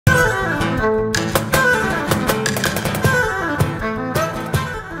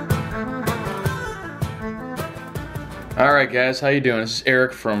Alright guys, how you doing? This is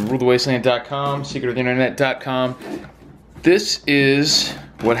Eric from RuleTheWasteland.com, SecretOfTheInternet.com. This is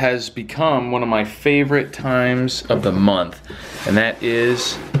what has become one of my favorite times of the month, and that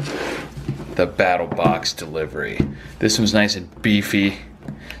is the Battlbox delivery. This one's nice and beefy.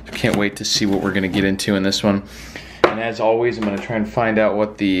 Can't wait to see what we're going to get into in this one. And as always, I'm going to try and find out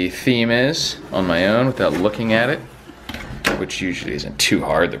what the theme is on my own without looking at it, which usually isn't too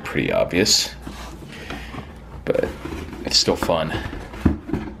hard. They're pretty obvious. But it's still fun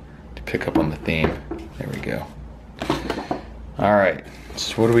to pick up on the theme. There we go. Alright,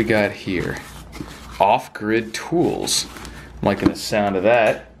 so what do we got here? Off-grid tools. I'm liking the sound of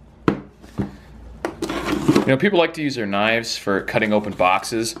that. You know, people like to use their knives for cutting open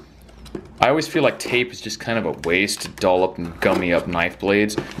boxes. I always feel like tape is just kind of a waste to dull up and gummy up knife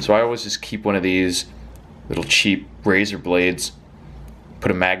blades. So I always just keep one of these little cheap razor blades, put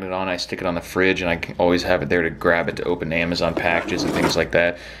a magnet on, I stick it on the fridge, and I can always have it there to grab it to open Amazon packages and things like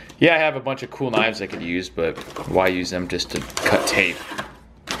that. Yeah, I have a bunch of cool knives I could use, but why use them just to cut tape?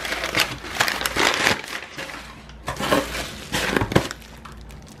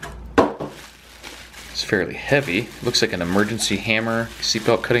 It's fairly heavy. Looks like an emergency hammer,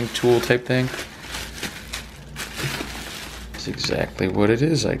 seatbelt cutting tool type thing. That's exactly what it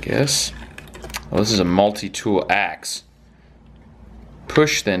is, I guess. Well, this is a multi-tool axe.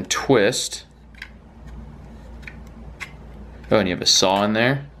 Push, then twist. Oh, and you have a saw in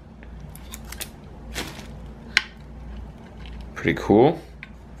there. Pretty cool.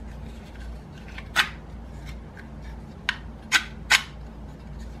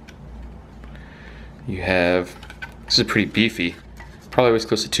 You have, this is pretty beefy, probably weighs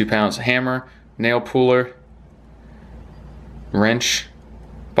close to 2 pounds. Hammer, nail puller, wrench,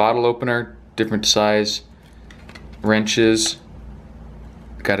 bottle opener, different size wrenches.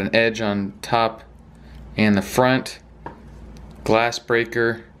 Got an edge on top and the front, glass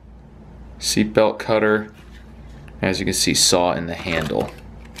breaker, seatbelt cutter, as you can see, saw in the handle.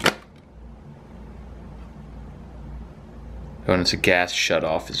 Oh, and it's a gas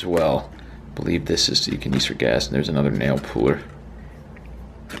shutoff as well. I believe this is you can use for gas, and there's another nail puller.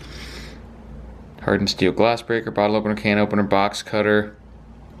 Hardened steel glass breaker, bottle opener, can opener, box cutter,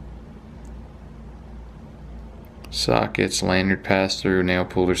 sockets, lanyard pass-through, nail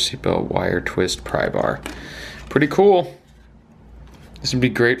puller, seatbelt, wire twist, pry bar. Pretty cool. This would be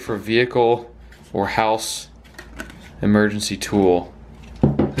great for a vehicle or house emergency tool.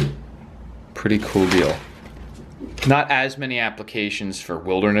 Pretty cool deal. Not as many applications for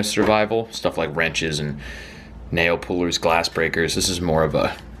wilderness survival, stuff like wrenches and nail pullers, glass breakers. This is more of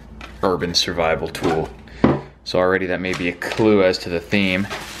a urban survival tool. So already that may be a clue as to the theme.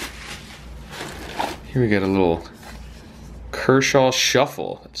 Here we got a little Kershaw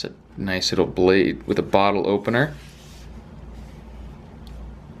Shuffle. It's a nice little blade with a bottle opener.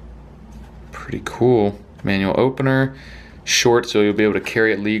 Pretty cool. Manual opener. Short, so you'll be able to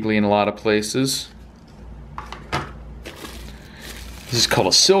carry it legally in a lot of places. This is called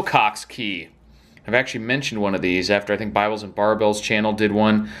a Silcox key. I've actually mentioned one of these after I think Bibles and Barbells channel did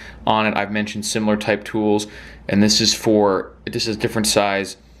one on it. I've mentioned similar type tools, and this is for, this is different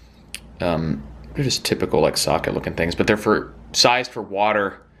size. They're just typical like socket looking things, but they're for size for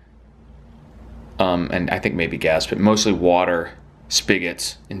water, and I think maybe gas, but mostly water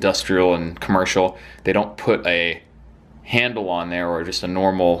spigots, industrial and commercial. They don't put a handle on there or just a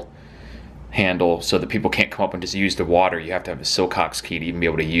normal handle so that people can't come up and just use the water. You have to have a Silcox key to even be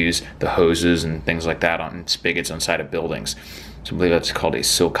able to use the hoses and things like that on spigots on side of buildings. So I believe that's called a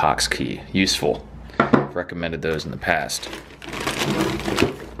Silcox key. Useful. I've recommended those in the past.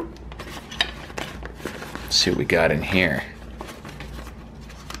 Let's see what we got in here.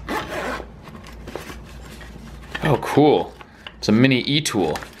 Oh, cool. It's a mini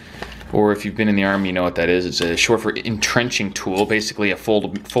e-tool. Or if you've been in the Army, you know what that is. It's a short for entrenching tool, basically a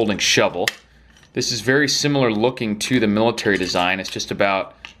folding shovel. This is very similar looking to the military design. It's just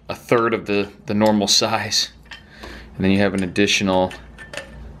about a third of the normal size. And then you have an additional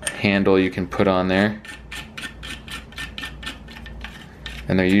handle you can put on there.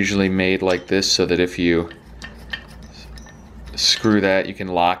 And they're usually made like this so that if you screw that, you can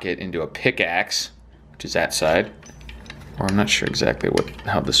lock it into a pickaxe, which is that side. Or I'm not sure exactly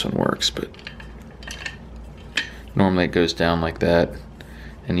how this one works, but normally it goes down like that,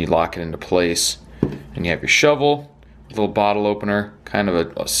 and you lock it into place. And you have your shovel, a little bottle opener, kind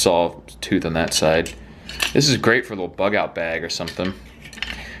of a saw tooth on that side. This is great for a little bug out bag or something.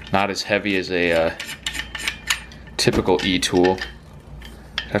 Not as heavy as a typical e-tool.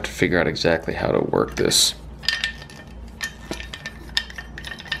 Have to figure out exactly how to work this.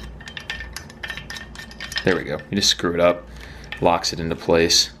 There we go. You just screw it up. locks it into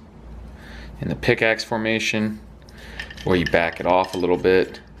place in the pickaxe formation, or you back it off a little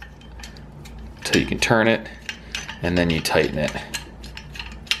bit until you can turn it, and then you tighten it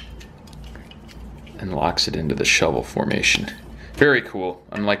and locks it into the shovel formation. Very cool.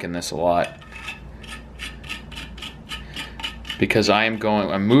 I'm liking this a lot. Because I'm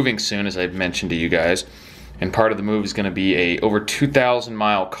moving soon, as I've mentioned to you guys, and part of the move is going to be a over 2,000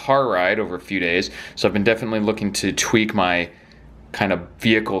 mile car ride over a few days. So I've been definitely looking to tweak my kind of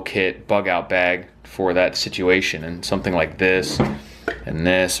vehicle kit bug out bag for that situation, and something like this and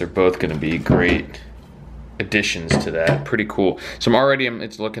this are both going to be great additions to that. Pretty cool. So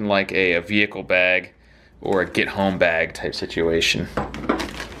it's looking like a vehicle bag or a get home bag type situation.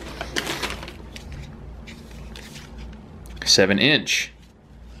 7-inch.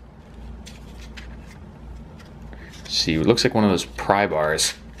 See, it looks like one of those pry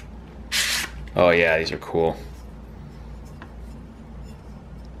bars. Oh yeah, these are cool.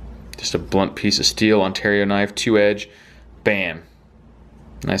 Just a blunt piece of steel, Ontario knife, 2-edge, bam.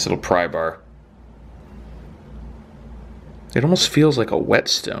 Nice little pry bar. It almost feels like a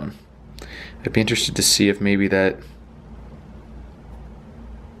whetstone. I'd be interested to see if maybe that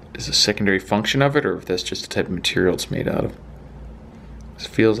is a secondary function of it, or if that's just the type of material it's made out of. It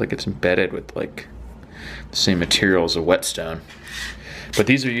feels like it's embedded with like the same material as a whetstone. But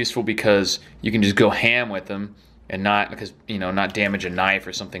these are useful because you can just go ham with them and not damage a knife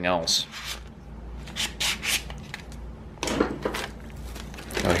or something else.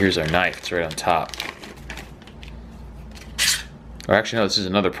 Oh, here's our knife. It's right on top. Or actually, no, this is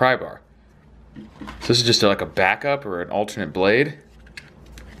another pry bar. So this is just like a backup or an alternate blade.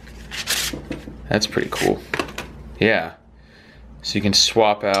 That's pretty cool. Yeah. So you can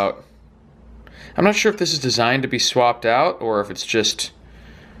swap out. I'm not sure if this is designed to be swapped out or if it's just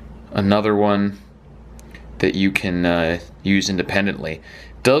another one that you can use independently.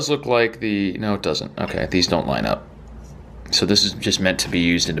 It does look like no, it doesn't. Okay, these don't line up. So this is just meant to be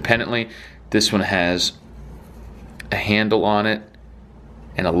used independently. This one has a handle on it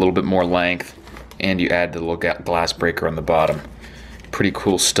and a little bit more length, and you add the little glass breaker on the bottom. Pretty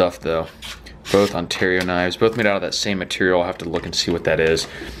cool stuff though. Both Ontario knives, both made out of that same material. I'll have to look and see what that is.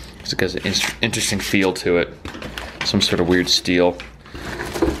 It has an interesting feel to it. Some sort of weird steel.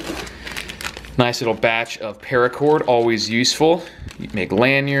 Nice little batch of paracord, always useful. You can make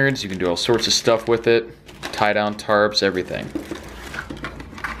lanyards, you can do all sorts of stuff with it. Tie down tarps, everything.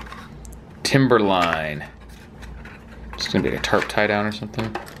 Timberline. It's gonna be like a tarp tie down or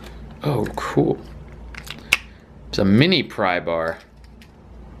something. Oh, cool. It's a mini pry bar.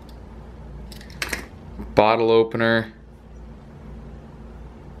 Bottle opener.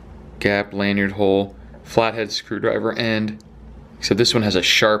 Gap lanyard hole. Flathead screwdriver end. Except this one has a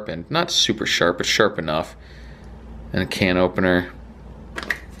sharp end. Not super sharp, but sharp enough. And a can opener.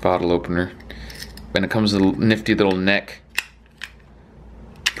 Bottle opener. And it comes with a nifty little neck.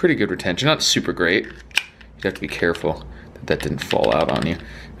 Pretty good retention. Not super great. You have to be careful that that didn't fall out on you.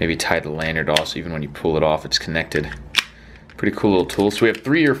 Maybe tie the lanyard off so even when you pull it off, it's connected. Pretty cool little tool. So we have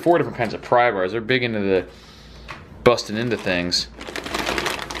 3 or 4 different kinds of pry bars. They're big into the busting into things.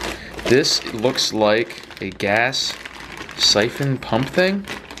 This looks like a gas siphon pump thing.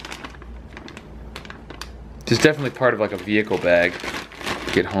 This is definitely part of like a vehicle bag,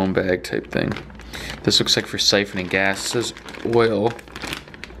 get home bag type thing. This looks like for siphoning gas. It says oil.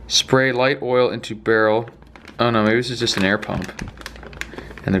 Spray light oil into barrel. Oh no, maybe this is just an air pump.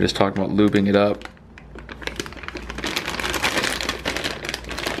 And they're just talking about lubing it up.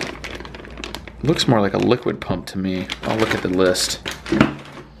 Looks more like a liquid pump to me. I'll look at the list.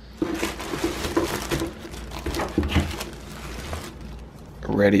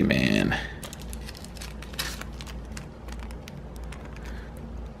 Ready Man.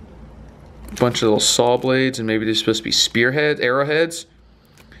 Bunch of little saw blades, and maybe they're supposed to be spearheads, arrowheads.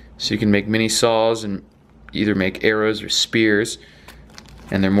 So you can make mini saws and either make arrows or spears,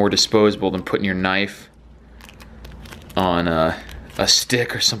 and they're more disposable than putting your knife on a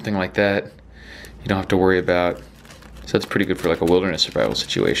stick or something like that. You don't have to worry about. So that's pretty good for like a wilderness survival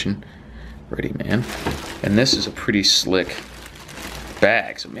situation. Ready Man. And this is a pretty slick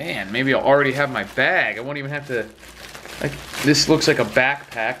bag. So man, maybe I'll already have my bag. I won't even have to. Like, this looks like a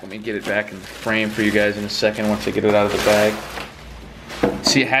backpack. Let me get it back in the frame for you guys in a second once I get it out of the bag.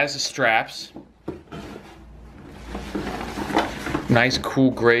 See, it has the straps. Nice, cool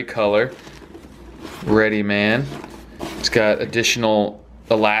gray color. Ready Man. It's got additional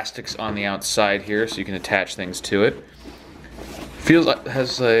elastics on the outside here so you can attach things to it. Feels like it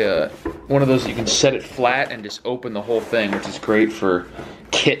has a one of those that you can set it flat and just open the whole thing, which is great for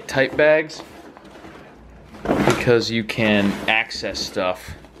kit type bags. because you can access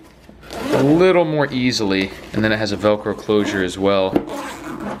stuff a little more easily, and then it has a Velcro closure as well.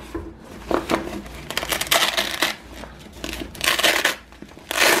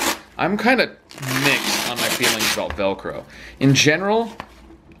 I'm kind of mixed on my feelings about Velcro. In general,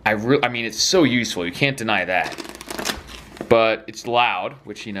 I mean, it's so useful, you can't deny that. But it's loud,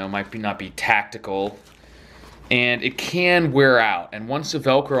 which, you know, might not be tactical, and it can wear out. And once the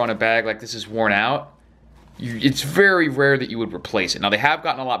Velcro on a bag like this is worn out, it's very rare that you would replace it. Now, they have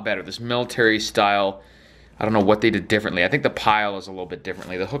gotten a lot better. This military style, I don't know what they did differently. I think the pile is a little bit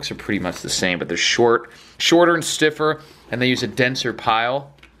differently. The hooks are pretty much the same, but they're shorter and stiffer, and they use a denser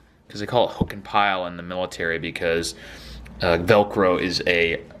pile, because they call it hook and pile in the military, because Velcro is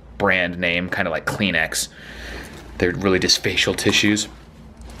a brand name, kind of like Kleenex. They're really just facial tissues,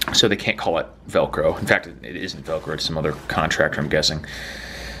 so they can't call it Velcro. In fact, it isn't Velcro, it's some other contractor, I'm guessing.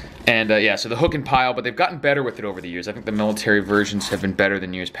 And yeah, so the hook and pile, but they've gotten better with it over the years. I think the military versions have been better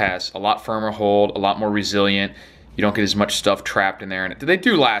than years past. A lot firmer hold, a lot more resilient. You don't get as much stuff trapped in there, and they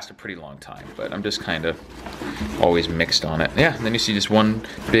do last a pretty long time, but I'm just kind of always mixed on it. Yeah, and then you see just one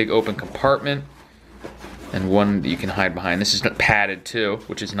big open compartment, and one that you can hide behind. This is padded too,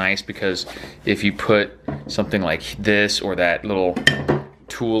 which is nice, because if you put something like this or that little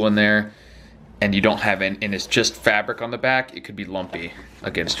tool in there and you don't have and it's just fabric on the back, it could be lumpy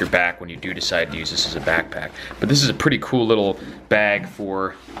against your back when you do decide to use this as a backpack. But this is a pretty cool little bag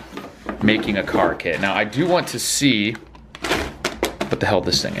for making a car kit. Now, I do want to see what the hell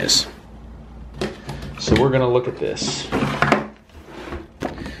this thing is. So we're gonna look at this.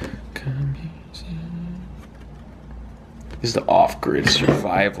 This is the Off-Grid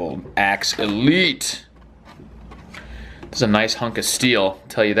Survival Axe Elite. This is a nice hunk of steel, I'll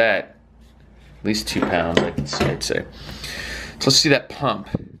tell you that. At least 2 pounds, I'd say. So let's see that pump.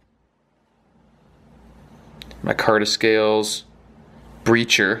 My Carta scales,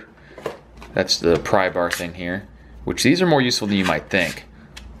 breacher. That's the pry bar thing here, which these are more useful than you might think.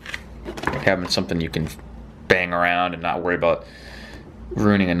 Having something you can bang around and not worry about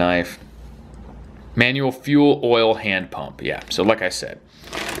ruining a knife. Manual fuel oil hand pump. Yeah, so like I said,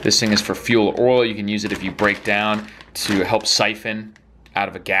 this thing is for fuel or oil. You can use it if you break down to help siphon out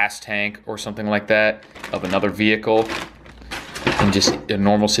of a gas tank or something like that of another vehicle in just a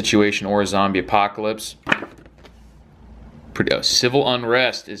normal situation or a zombie apocalypse. Civil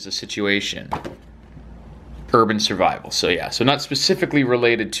unrest is the situation. Urban survival. So yeah, so not specifically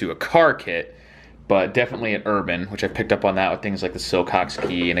related to a car kit, but definitely an urban, which I picked up on that with things like the Silcox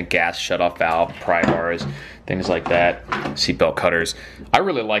key and a gas shutoff valve, pry bars, things like that, seatbelt cutters. I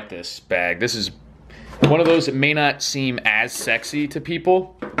really like this bag. This is one of those that may not seem as sexy to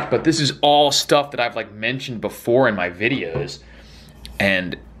people, but this is all stuff that I've like mentioned before in my videos,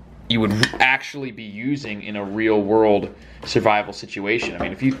 and you would actually be using in a real world survival situation. I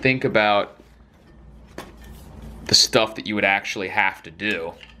mean, if you think about the stuff that you would actually have to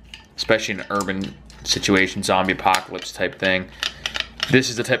do, especially in an urban situation, zombie apocalypse type thing, this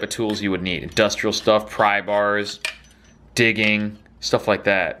is the type of tools you would need. Industrial stuff, pry bars, digging, stuff like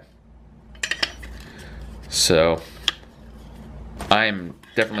that. So I'm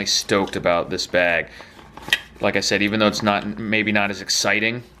definitely stoked about this bag. Like I said, even though it's maybe not as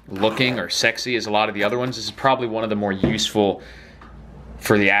exciting looking or sexy as a lot of the other ones, this is probably one of the more useful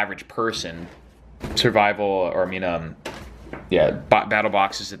for the average person survival, or I mean, battle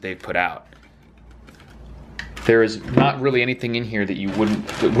boxes that they've put out. There is not really anything in here that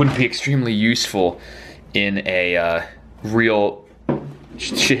wouldn't be extremely useful in a real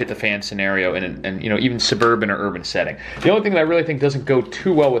shit hit the fan scenario, and you know, even suburban or urban setting. The only thing that I really think doesn't go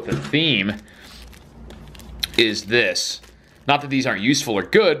too well with the theme is this. Not that these aren't useful or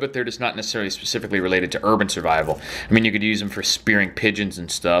good, but they're just not necessarily specifically related to urban survival. I mean, you could use them for spearing pigeons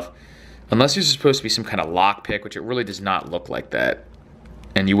and stuff, unless these are supposed to be some kind of lockpick, which it really does not look like that.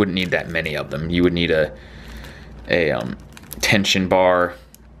 And you wouldn't need that many of them. You would need a tension bar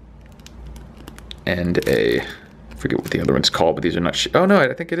and I forget what the other one's called, but these are not. Oh no,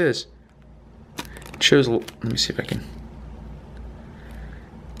 I think it is. It shows. Let me see if I can.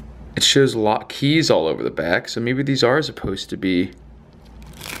 It shows lock keys all over the back, so maybe these are supposed to be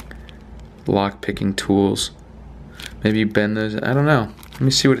lock picking tools. Maybe you bend those. I don't know. Let me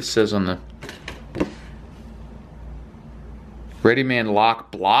see what it says on the Readyman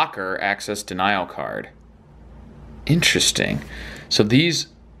Lock Blocker Access Denial Card. Interesting. So these,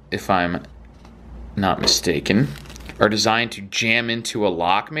 if I'm not mistaken, are designed to jam into a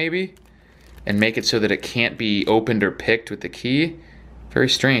lock maybe and make it so that it can't be opened or picked with the key. Very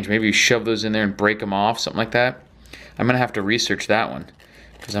strange. Maybe you shove those in there and break them off, something like that. I'm gonna have to research that one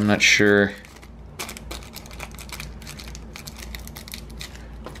because I'm not sure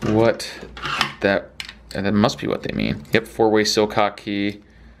what that must be what they mean. Yep, 4-way Silcock key.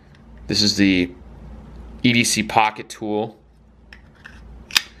 This is the EDC pocket tool.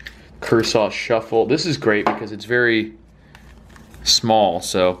 Cursaw shuffle. This is great because it's very small,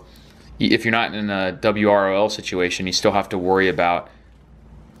 so if you're not in a WROL situation, you still have to worry about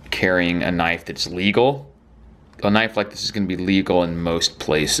carrying a knife that's legal. A knife like this is going to be legal in most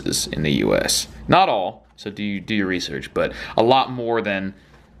places in the US. Not all, so do your research, but a lot more than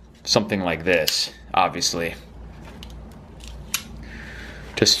something like this, obviously.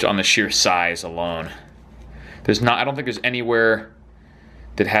 Just on the sheer size alone. I don't think there's anywhere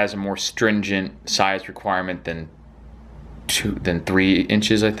that has a more stringent size requirement than 3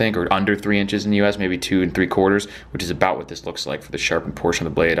 inches, I think, or under 3 inches in the US, maybe 2 3/4, which is about what this looks like for the sharpened portion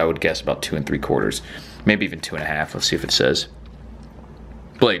of the blade. I would guess about 2 3/4, maybe even 2.5. Let's see if it says.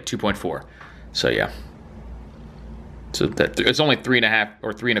 Blade 2.4. So yeah. So that it's only 3.5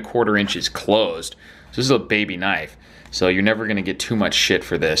 or 3 1/4 inches closed. So this is a baby knife. So you're never going to get too much shit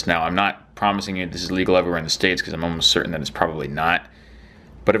for this. Now, I'm not promising you this is legal everywhere in the States because I'm almost certain that it's probably not.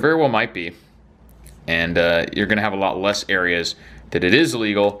 But it very well might be. And you're going to have a lot less areas that it is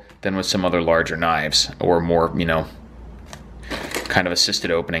illegal than with some other larger knives or more, you know, kind of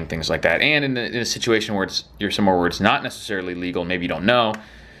assisted opening, things like that. And in a situation where you're somewhere where it's not necessarily legal, maybe you don't know,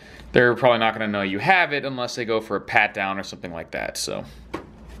 they're probably not going to know you have it unless they go for a pat down or something like that. So,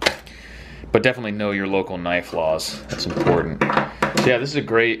 but definitely know your local knife laws. That's important. So yeah, this is a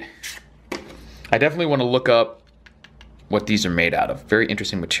great. I definitely want to look up what these are made out of. Very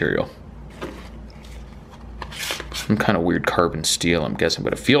interesting material. Some kind of weird carbon steel, I'm guessing,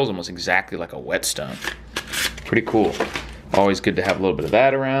 but it feels almost exactly like a whetstone. Pretty cool. Always good to have a little bit of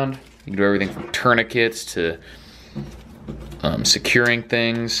that around. You can do everything from tourniquets to securing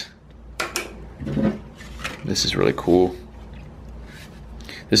things. This is really cool.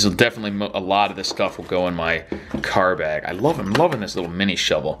 This is definitely, a lot of this stuff will go in my car bag. I'm loving this little mini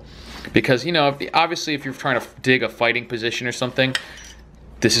shovel. Because, you know, obviously if you're trying to dig a fighting position or something,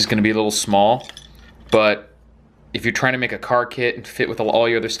 this is going to be a little small. But if you're trying to make a car kit and fit with all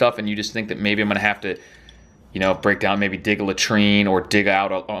your other stuff and you just think that maybe I'm going to have to, you know, break down, maybe dig a latrine or dig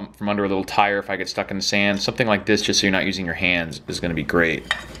out from under a little tire if I get stuck in the sand, something like this just so you're not using your hands is going to be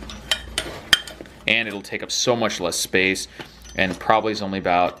great. And it'll take up so much less space and probably is only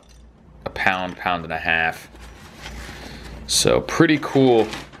about a pound, pound and a half. So pretty cool.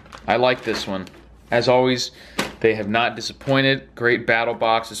 I like this one. As always, they have not disappointed. Great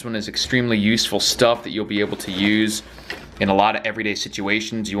Battlbox. This one is extremely useful stuff that you'll be able to use in a lot of everyday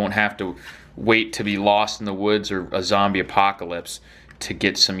situations. You won't have to wait to be lost in the woods or a zombie apocalypse to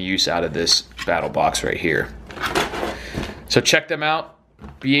get some use out of this Battlbox right here. So check them out,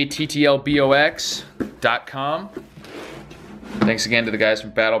 battlbox.com. Thanks again to the guys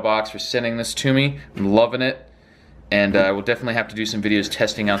from Battlbox for sending this to me. I'm loving it. And we'll definitely have to do some videos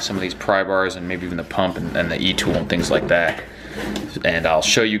testing out some of these pry bars and maybe even the pump and the E-tool and things like that. And I'll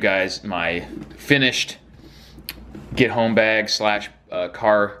show you guys my finished get home bag slash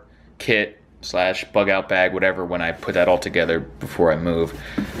car kit slash bug out bag, whatever, when I put that all together before I move.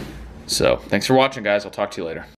 So thanks for watching, guys. I'll talk to you later.